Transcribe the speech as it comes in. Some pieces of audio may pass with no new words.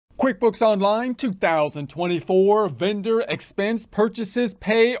QuickBooks Online 2024 Vendor Expense Purchases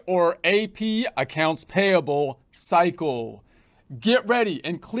Pay or AP Accounts Payable Cycle. Get ready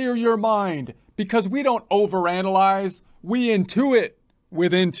and clear your mind because we don't overanalyze, we intuit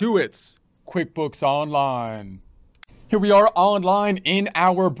with Intuit's QuickBooks Online. Here we are online in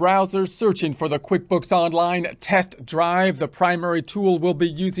our browser searching for the QuickBooks Online test drive, the primary tool we'll be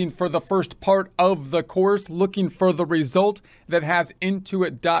using for the first part of the course, looking for the result that has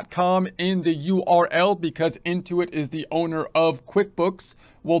intuit.com in the URL because Intuit is the owner of QuickBooks.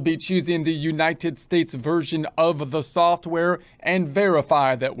 We'll be choosing the United States version of the software and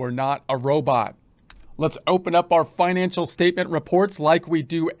verify that we're not a robot. Let's open up our financial statement reports like we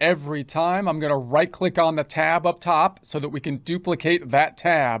do every time. I'm going to right-click on the tab up top so that we can duplicate that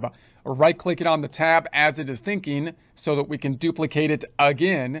tab. Right-click it on the tab as it is thinking so that we can duplicate it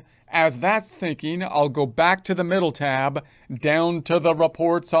again. As that's thinking, I'll go back to the middle tab, down to the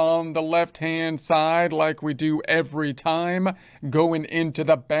reports on the left-hand side like we do every time, going into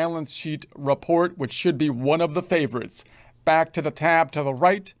the balance sheet report, which should be one of the favorites. Back to the tab to the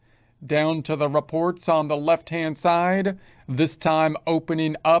right, down to the reports on the left-hand side, this time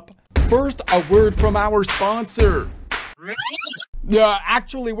opening up. First, a word from our sponsor. Yeah,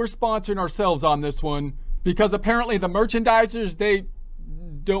 actually, we're sponsoring ourselves on this one because apparently the merchandisers, they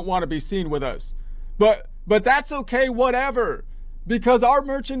don't want to be seen with us. But that's okay, whatever, because our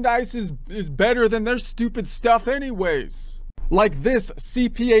merchandise is better than their stupid stuff anyways. Like this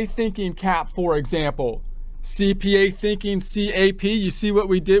CPA thinking cap, for example. CPA thinking CAP, you see what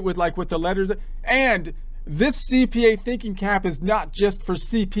we did with the letters? And this CPA thinking cap is not just for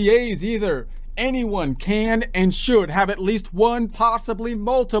CPAs either. Anyone can and should have at least one, possibly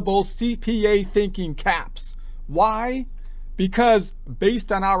multiple CPA thinking caps. Why? Because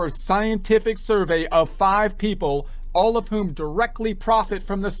based on our scientific survey of 5 people, all of whom directly profit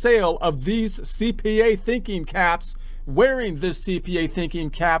from the sale of these CPA thinking caps, wearing this CPA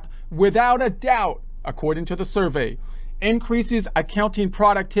thinking cap without a doubt, according to the survey, increases accounting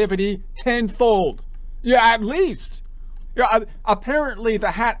productivity tenfold. Yeah, at least. Yeah, apparently the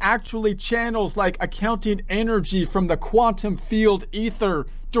hat actually channels accounting energy from the quantum field ether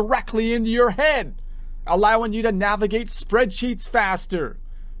directly into your head, allowing you to navigate spreadsheets faster.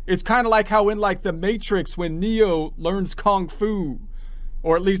 It's kind of like how in the Matrix when Neo learns Kung Fu,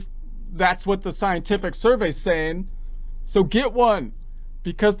 or at least that's what the scientific survey's saying. So get one,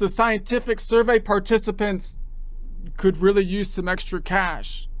 because the scientific survey participants could really use some extra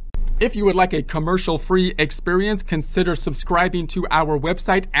cash. If you would like a commercial-free experience, consider subscribing to our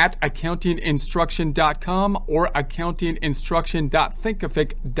website at accountinginstruction.com or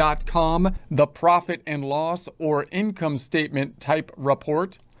accountinginstruction.thinkific.com, the profit and loss or income statement type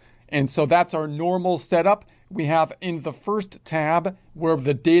report. And so that's our normal setup. We have in the first tab where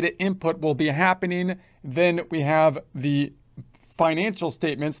the data input will be happening. Then we have the financial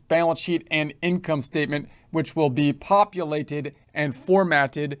statements, balance sheet and income statement, which will be populated and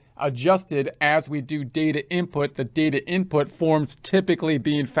formatted, adjusted as we do data input. The data input forms typically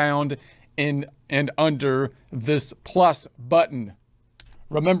being found in and under this plus button.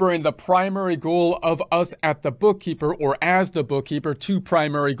 Remembering the primary goal of us at the bookkeeper or as the bookkeeper, 2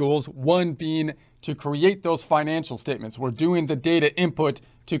 primary goals, one being to create those financial statements. We're doing the data input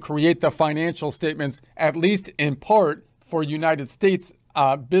to create the financial statements, at least in part, for United States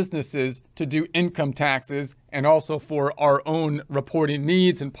businesses to do income taxes and also for our own reporting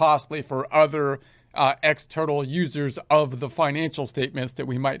needs and possibly for other external users of the financial statements that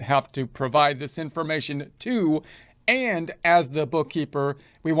we might have to provide this information to. And as the bookkeeper,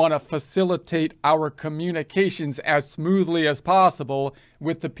 we want to facilitate our communications as smoothly as possible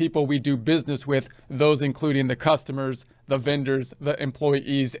with the people we do business with, those including the customers, the vendors, the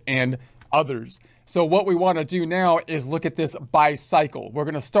employees, and others. So what we want to do now is look at this by cycle. We're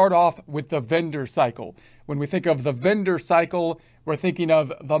going to start off with the vendor cycle. When we think of the vendor cycle, we're thinking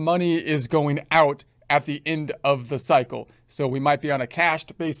of the money is going out at the end of the cycle. So we might be on a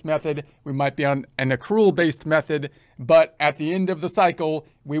cash-based method, we might be on an accrual-based method, but at the end of the cycle,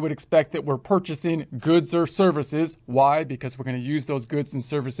 we would expect that we're purchasing goods or services. Why? Because we're going to use those goods and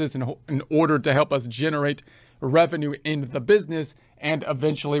services in order to help us generate revenue in the business, and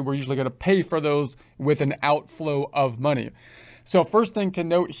eventually we're usually going to pay for those with an outflow of money. So first thing to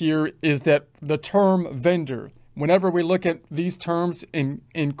note here is that the term vendor, whenever we look at these terms in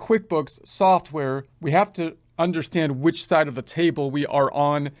QuickBooks software, we have to understand which side of the table we are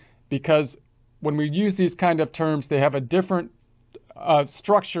on, because when we use these kind of terms, they have a different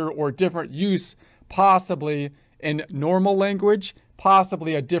structure or different use, possibly in normal language,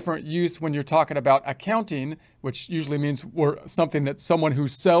 possibly a different use when you're talking about accounting, which usually means we're something that someone who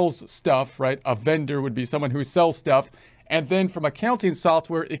sells stuff, right? A vendor would be someone who sells stuff. And then from accounting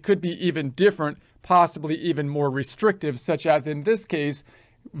software, it could be even different, possibly even more restrictive, such as in this case,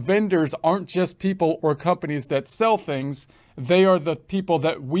 vendors aren't just people or companies that sell things. They are the people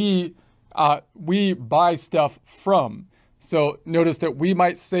that we buy stuff from. So notice that we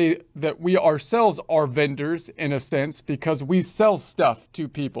might say that we ourselves are vendors in a sense because we sell stuff to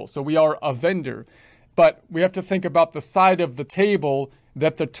people. So we are a vendor. But we have to think about the side of the table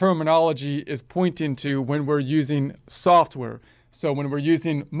that the terminology is pointing to when we're using software. So when we're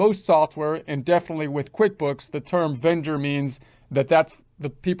using most software, and definitely with QuickBooks, the term vendor means that that's the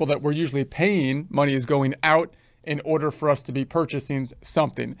people that we're usually paying. Money is going out in order for us to be purchasing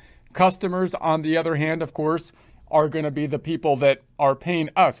something. Customers, on the other hand, of course, are going to be the people that are paying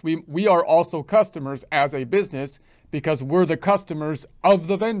us. We are also customers as a business because we're the customers of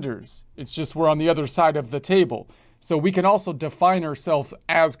the vendors. It's just we're on the other side of the table. So we can also define ourselves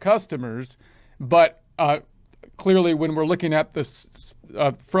as customers, but clearly when we're looking at this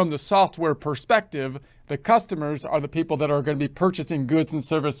from the software perspective, the customers are the people that are going to be purchasing goods and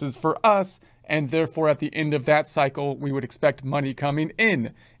services for us, and therefore at the end of that cycle, we would expect money coming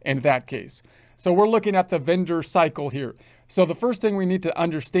in that case. So we're looking at the vendor cycle here. So the first thing we need to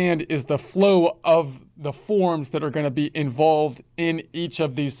understand is the flow of the forms that are going to be involved in each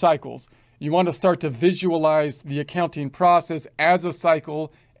of these cycles. You want to start to visualize the accounting process as a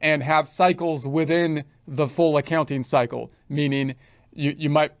cycle and have cycles within the full accounting cycle, meaning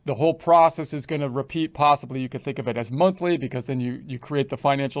the whole process is going to repeat. Possibly you could think of it as monthly, because then you create the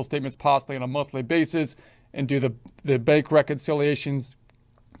financial statements possibly on a monthly basis and do the bank reconciliations,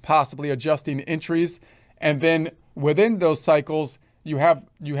 possibly adjusting entries. And then within those cycles, you have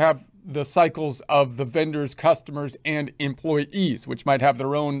the cycles of the vendors, customers, and employees, which might have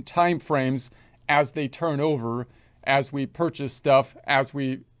their own time frames as they turn over, as we purchase stuff, as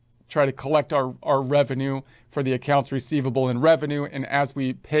we try to collect our revenue for the accounts receivable and revenue, and as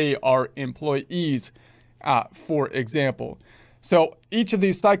we pay our employees, for example. So each of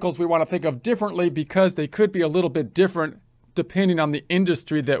these cycles we want to think of differently because they could be a little bit different depending on the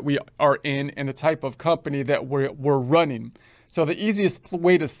industry that we are in and the type of company that we're running. So the easiest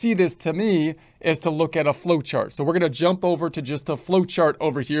way to see this to me is to look at a flow chart. So we're going to jump over to just a flow chart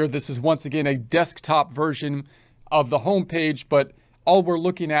over here. This is once again a desktop version of the home page, but all we're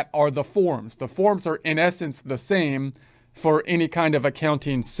looking at are the forms. The forms are in essence the same for any kind of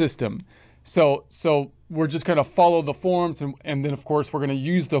accounting system. So we're just going to follow the forms, and then of course we're going to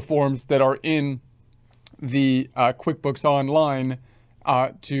use the forms that are in the QuickBooks Online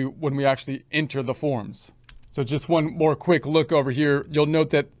to when we actually enter the forms. So just one more quick look over here. You'll note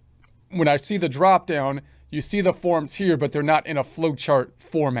that when I see the drop down, you see the forms here, but they're not in a flowchart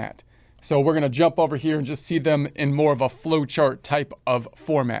format. So we're going to jump over here and just see them in more of a flowchart type of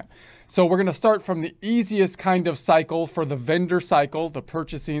format. So we're going to start from the easiest kind of cycle for the vendor cycle, the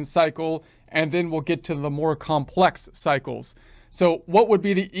purchasing cycle, and then we'll get to the more complex cycles. So what would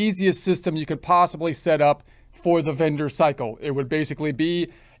be the easiest system you could possibly set up for the vendor cycle? It would basically be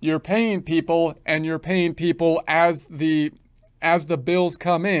you're paying people, and you're paying people as the bills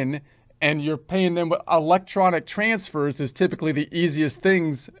come in, and you're paying them with electronic transfers is typically the easiest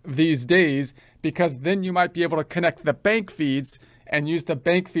things these days, because then you might be able to connect the bank feeds and use the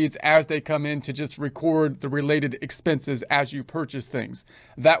bank feeds as they come in to just record the related expenses as you purchase things.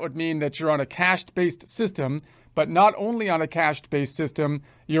 That would mean that you're on a cash-based system, but not only on a cash-based system,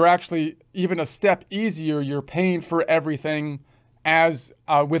 you're actually even a step easier. You're paying for everything as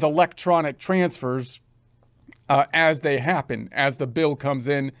with electronic transfers as they happen. As the bill comes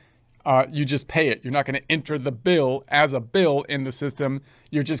in, you just pay it. You're not going to enter the bill as a bill in the system.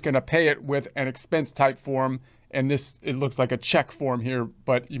 You're just going to pay it with an expense type form. And this, it looks like a check form here,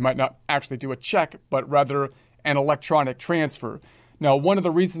 but you might not actually do a check, but rather an electronic transfer. Now, one of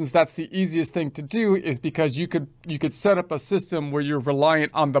the reasons that's the easiest thing to do is because you could set up a system where you're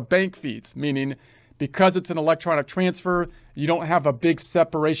reliant on the bank feeds, meaning because it's an electronic transfer, you don't have a big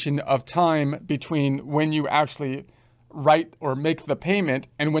separation of time between when you actually write or make the payment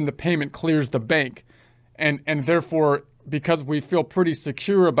and when the payment clears the bank. And therefore, because we feel pretty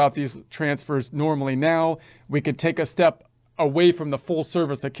secure about these transfers normally now, we could take a step away from the full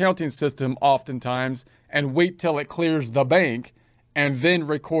service accounting system oftentimes and wait till it clears the bank and then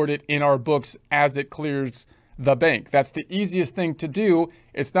record it in our books as it clears the bank. That's the easiest thing to do.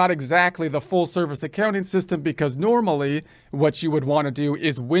 It's not exactly the full service accounting system, because normally what you would want to do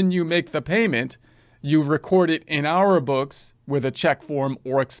is when you make the payment, you record it in our books with a check form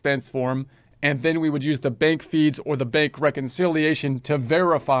or expense form, and then we would use the bank feeds or the bank reconciliation to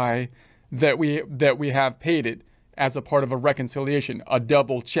verify that we have paid it as a part of a reconciliation, a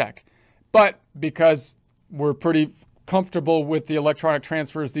double check. But because we're pretty comfortable with the electronic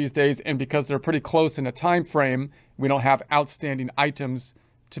transfers these days, and because they're pretty close in a time frame, we don't have outstanding items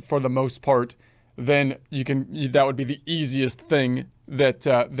for the most part, then that would be the easiest thing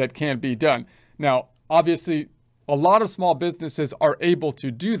that can be done. Now, obviously, a lot of small businesses are able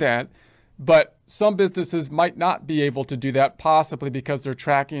to do that, but some businesses might not be able to do that, possibly because they're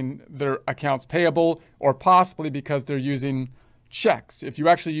tracking their accounts payable, or possibly because they're using checks. If you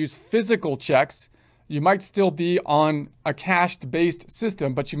actually use physical checks, you might still be on a cash-based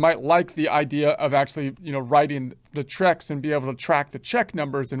system, but you might like the idea of actually, writing the checks and be able to track the check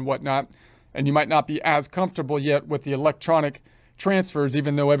numbers and whatnot. And you might not be as comfortable yet with the electronic transfers,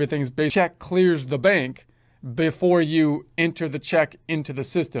 even though everything's based. Check clears the bank before you enter the check into the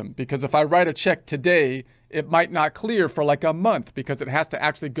system. Because if I write a check today, it might not clear for like a month because it has to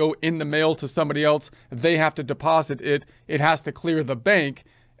actually go in the mail to somebody else. They have to deposit it. It has to clear the bank.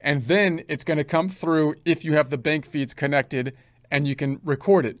 And then it's going to come through if you have the bank feeds connected and you can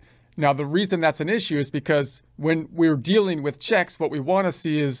record it. Now, the reason that's an issue is because when we're dealing with checks, what we want to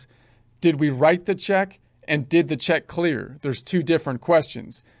see is, did we write the check and did the check clear? There's two different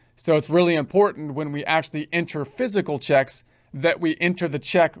questions. So it's really important when we actually enter physical checks that we enter the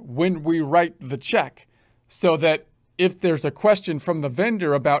check when we write the check, so that if there's a question from the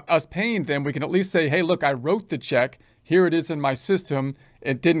vendor about us paying them, we can at least say, hey, look, I wrote the check. Here it is in my system.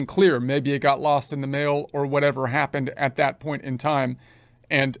 It didn't clear. Maybe it got lost in the mail or whatever happened at that point in time.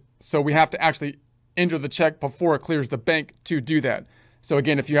 And so we have to actually enter the check before it clears the bank to do that. So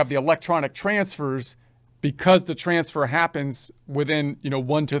again, if you have the electronic transfers, because the transfer happens within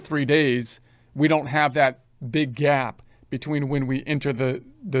 1 to 3 days, we don't have that big gap between when we enter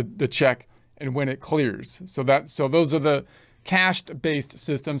the check and when it clears. So those are the cash-based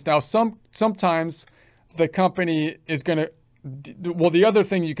systems. Now, sometimes the company is going to, well, the other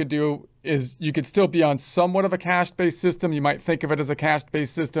thing you could do is you could still be on somewhat of a cash-based system. You might think of it as a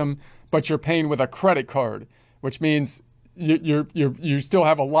cash-based system, but you're paying with a credit card, which means you still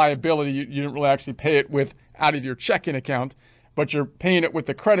have a liability. You didn't really actually pay it out of your checking account, but you're paying it with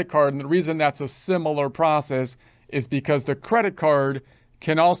the credit card. And the reason that's a similar process is because the credit card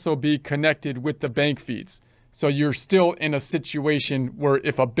can also be connected with the bank feeds. So you're still in a situation where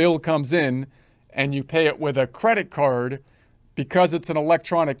if a bill comes in and you pay it with a credit card, because it's an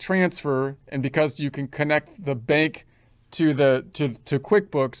electronic transfer and because you can connect the bank to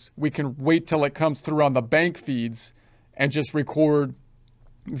QuickBooks, we can wait till it comes through on the bank feeds and just record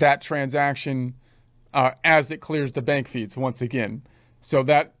that transaction as it clears the bank feeds once again. So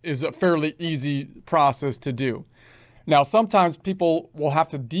that is a fairly easy process to do. Now, sometimes people will have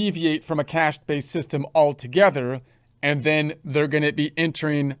to deviate from a cash-based system altogether, and then they're going to be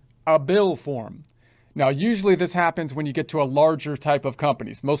entering a bill form. Now, usually this happens when you get to a larger type of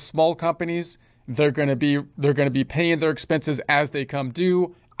companies. Most small companies, they're going to be paying their expenses as they come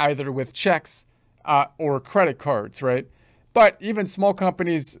due, either with checks or credit cards, right? But even small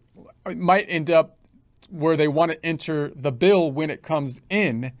companies might end up where they want to enter the bill when it comes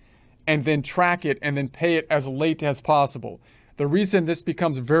in and then track it and then pay it as late as possible. The reason this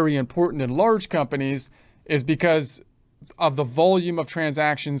becomes very important in large companies is because of the volume of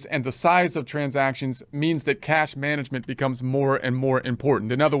transactions and the size of transactions means that cash management becomes more and more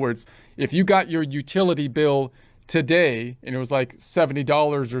important. In other words, if you got your utility bill today and it was like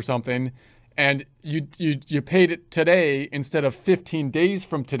 $70 or something, and you paid it today instead of 15 days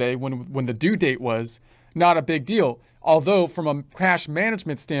from today when the due date was, not a big deal. Although from a cash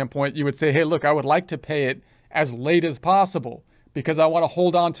management standpoint, you would say, hey, look, I would like to pay it as late as possible because I want to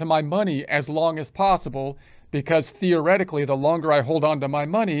hold on to my money as long as possible, because theoretically, the longer I hold on to my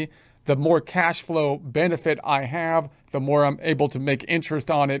money, the more cash flow benefit I have, the more I'm able to make interest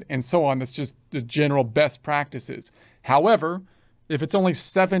on it and so on. That's just the general best practices. However, if it's only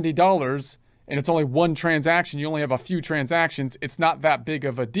 $70 and it's only one transaction, you only have a few transactions, it's not that big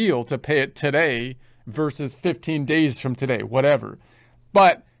of a deal to pay it today versus 15 days from today, whatever.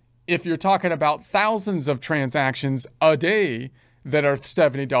 But if you're talking about thousands of transactions a day that are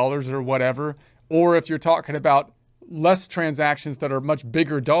 $70 or whatever, or if you're talking about less transactions that are much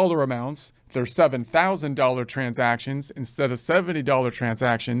bigger dollar amounts, they're $7,000 transactions instead of $70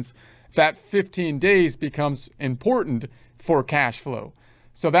 transactions, that 15 days becomes important for cash flow.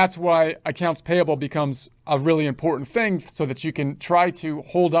 So that's why accounts payable becomes a really important thing, so that you can try to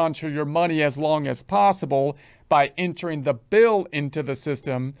hold on to your money as long as possible by entering the bill into the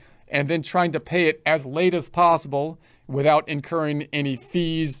system and then trying to pay it as late as possible without incurring any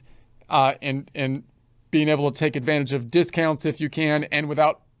fees and being able to take advantage of discounts if you can, and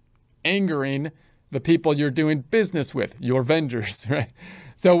without angering the people you're doing business with, your vendors, right?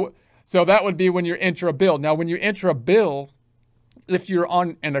 So that would be when you enter a bill. Now, when you enter a bill, if you're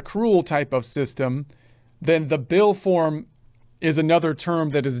on an accrual type of system, then the bill form is another term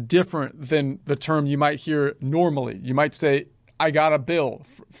that is different than the term you might hear normally. You might say, I got a bill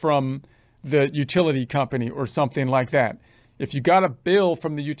from the utility company or something like that. If you got a bill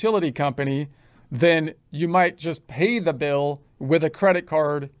from the utility company, then you might just pay the bill with a credit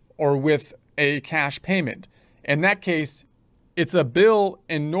card or with a cash payment. In that case, it's a bill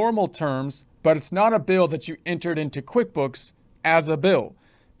in normal terms, but it's not a bill that you entered into QuickBooks as a bill.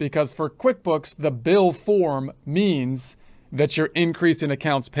 Because for QuickBooks, the bill form means that you're increasing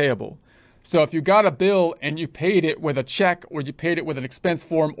accounts payable. So if you got a bill and you paid it with a check, or you paid it with an expense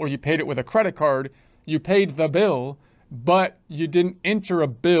form, or you paid it with a credit card, you paid the bill, but you didn't enter a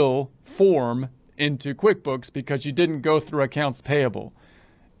bill form into QuickBooks because you didn't go through accounts payable.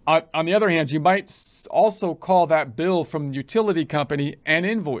 On the other hand, you might also call that bill from the utility company an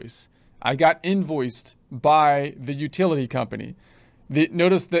invoice. I got invoiced by the utility company.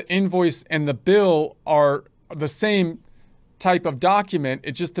 Notice the invoice and the bill are the same type of document.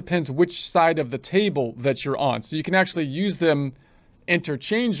 It just depends which side of the table that you're on. So you can actually use them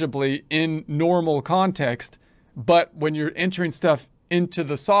interchangeably in normal context, but when you're entering stuff into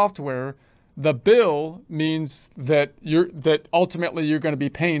the software, the bill means that ultimately you're going to be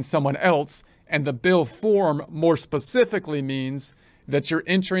paying someone else, and the bill form more specifically means that you're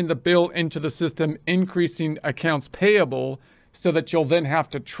entering the bill into the system, increasing accounts payable, so that you'll then have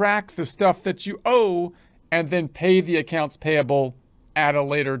to track the stuff that you owe and then pay the accounts payable at a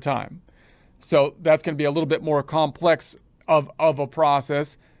later time. So that's going to be a little bit more complex of a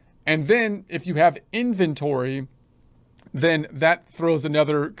process. And then if you have inventory, then that throws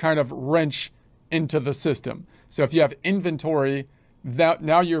another kind of wrench into the system. So if you have inventory,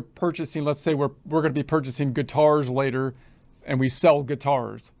 now you're purchasing, let's say we're going to be purchasing guitars later, and we sell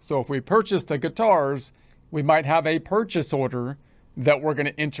guitars. So if we purchase the guitars, we might have a purchase order that we're going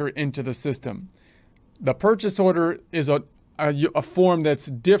to enter into the system. The purchase order is a form that's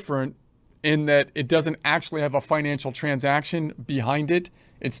different in that it doesn't actually have a financial transaction behind it.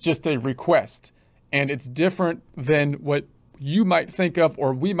 It's just a request. And it's different than what you might think of,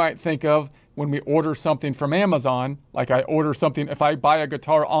 or we might think of, when we order something from Amazon. Like I order something, if I buy a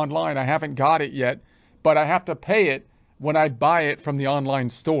guitar online, I haven't got it yet, but I have to pay it when I buy it from the online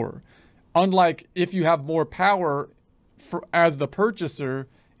store. Unlike if you have more power as the purchaser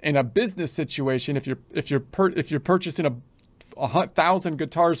in a business situation, if you're purchasing 1,000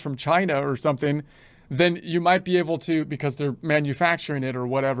 guitars from China or something, then you might be able to, because they're manufacturing it or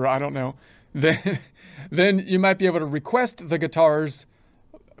whatever, I don't know, then you might be able to request the guitars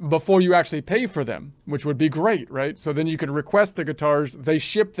before you actually pay for them, which would be great, right? So then you can request the guitars, they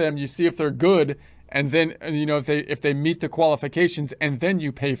ship them, you see if they're good, and then, you know, if they meet the qualifications, and then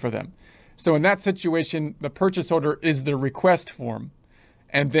you pay for them. So in that situation, the purchase order is the request form.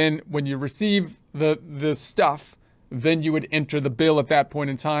 And then when you receive the stuff, then you would enter the bill at that point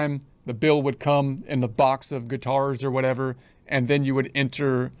in time. The bill would come in the box of guitars or whatever, and then you would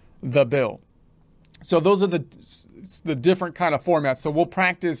enter the bill. So those are the different kind of formats. So we'll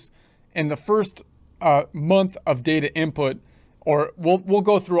practice in the first month of data input, or we'll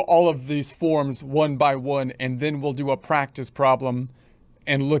go through all of these forms one by one, and then we'll do a practice problem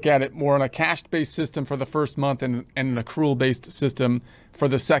and look at it more on a cash-based system for the first month and an accrual-based system for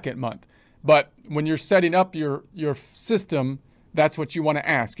the second month. But when you're setting up your system, that's what you want to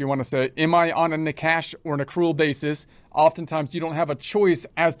ask. You want to say, am I on a cash or an accrual basis? Oftentimes, you don't have a choice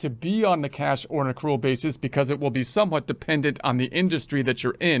as to be on the cash or an accrual basis because it will be somewhat dependent on the industry that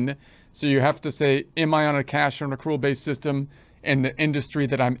you're in. So you have to say, am I on a cash or an accrual-based system in the industry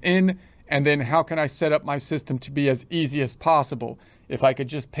that I'm in? And then how can I set up my system to be as easy as possible? If I could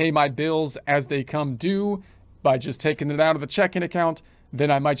just pay my bills as they come due by just taking it out of the checking account, then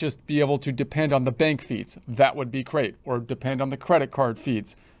I might just be able to depend on the bank feeds. That would be great. Or depend on the credit card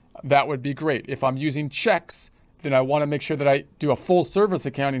feeds. That would be great. If I'm using checks, then I want to make sure that I do a full service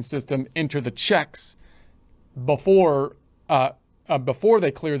accounting system, enter the checks before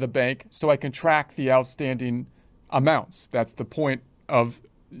they clear the bank, so I can track the outstanding amounts. That's the point of,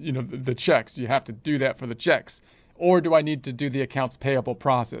 you know, the checks. You have to do that for the checks. Or do I need to do the accounts payable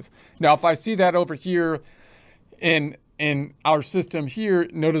process? Now, if I see that over here in our system here,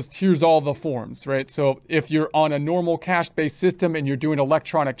 notice here's all the forms, right? So if you're on a normal cash-based system and you're doing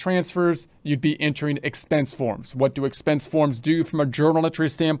electronic transfers, you'd be entering expense forms. What do expense forms do from a journal entry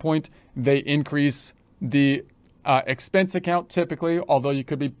standpoint? They increase the expense account typically, although you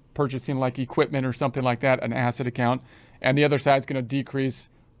could be purchasing like equipment or something like that, an asset account. And the other side is going to decrease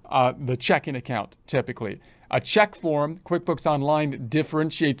the checking account typically. A check form, QuickBooks Online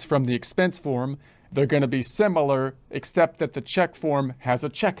differentiates from the expense form. They're going to be similar, except that the check form has a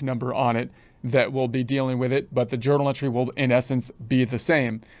check number on it that will be dealing with it, but the journal entry will, in essence, be the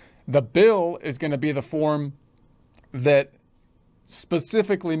same. The bill is going to be the form that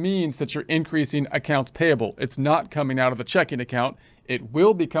specifically means that you're increasing accounts payable. It's not coming out of the checking account. It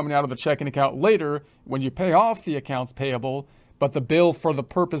will be coming out of the checking account later when you pay off the accounts payable, but the bill for the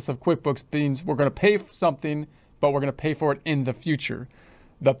purpose of QuickBooks means we're going to pay for something, but we're going to pay for it in the future.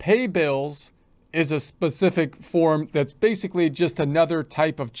 The pay bills is a specific form that's basically just another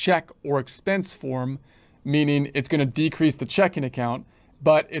type of check or expense form, meaning it's going to decrease the checking account,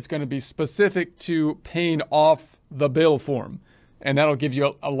 but it's going to be specific to paying off the bill form. And that'll give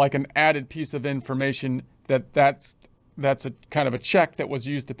you like an added piece of information that's a kind of a check that was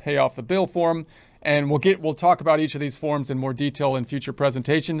used to pay off the bill form. And we'll talk about each of these forms in more detail in future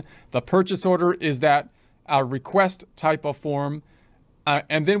presentation. The purchase order is that request type of form.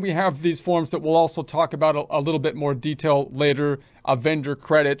 And then we have these forms that we'll also talk about a little bit more detail later, a vendor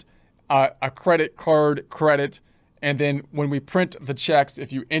credit, a credit card credit. And then when we print the checks,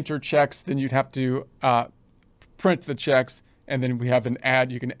 if you enter checks, then you'd have to print the checks. And then we have an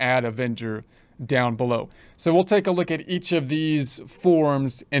add, you can add a vendor down below. So we'll take a look at each of these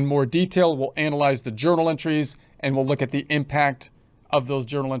forms in more detail. We'll analyze the journal entries and we'll look at the impact of those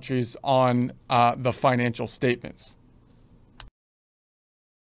journal entries on the financial statements.